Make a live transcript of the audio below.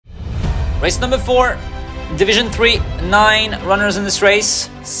Race number 4, Division 3, 9 runners in this race,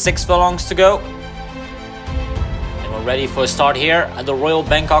 6 furlongs to go. And we're ready for a start here at the Royal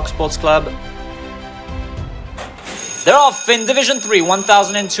Bangkok Sports Club. They're off in Division 3,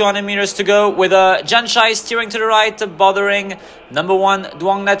 1,200 meters to go, with Janshai steering to the right, bothering number 1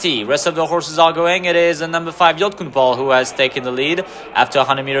 Duong Nati. Rest of the horses are going. It is number 5 Yotkunpal who has taken the lead after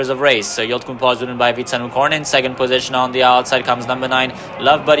 100 meters of race. So Yotkunpal is ridden by Vitsanukorn. In second position on the outside comes number 9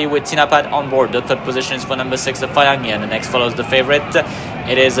 Love Buddy with Tinapat on board. The third position is for number 6 Fayangyan. The next follows the favorite.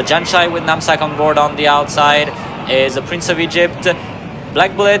 It is Janshai with Namsak on board. On the outside is a Prince of Egypt,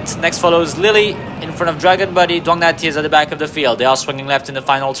 Black Bullet. Next follows Lily in front of Dragon Buddy. Duong Nati is at the back of the field. They are swinging left in the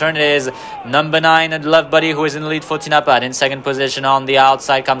final turn. It is number 9 Love Buddy who is in the lead for Tinapat. In second position on the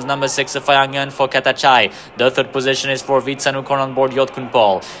outside comes number 6 Fayangyan for Katachai. The third position is for Vitsanukorn on board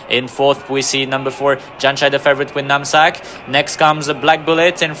Yotkunpal. In fourth we see number 4 Janshai the favorite with Namsak. Next comes Black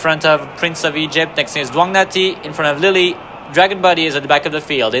Bullet in front of Prince of Egypt. Next is Duong Nati in front of Lily. Dragon Buddy is at the back of the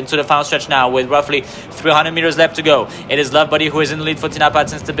field. Into the final stretch now with roughly 300 meters left to go. It is Love Buddy who is in the lead for Tinapat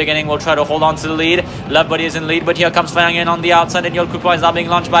since the beginning. Will try to hold on to the lead. Love Buddy is in the lead, but here comes Fayangyan on the outside, and Yotkunpal is now being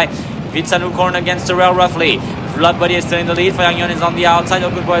launched by Vitsanukorn against the rail roughly. Love Buddy is still in the lead. Fayangyan is on the outside.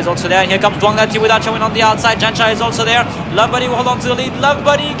 Yotkunpal is also there. Here comes Duong Nati without showing on the outside. Janshai is also there. Love Buddy will hold on to the lead. Love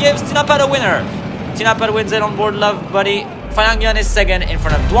Buddy gives Tinapat a winner. Tinapat wins it on board Love Buddy. Fayangyan is second in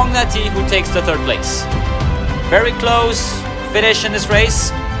front of Duong Nati, who takes the third place. Very close finish in this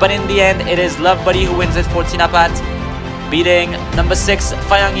race, but in the end it is Love Buddy who wins it for Tinapat, beating number 6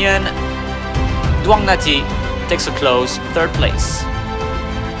 Fayangyan. Duong Nati takes a close third place.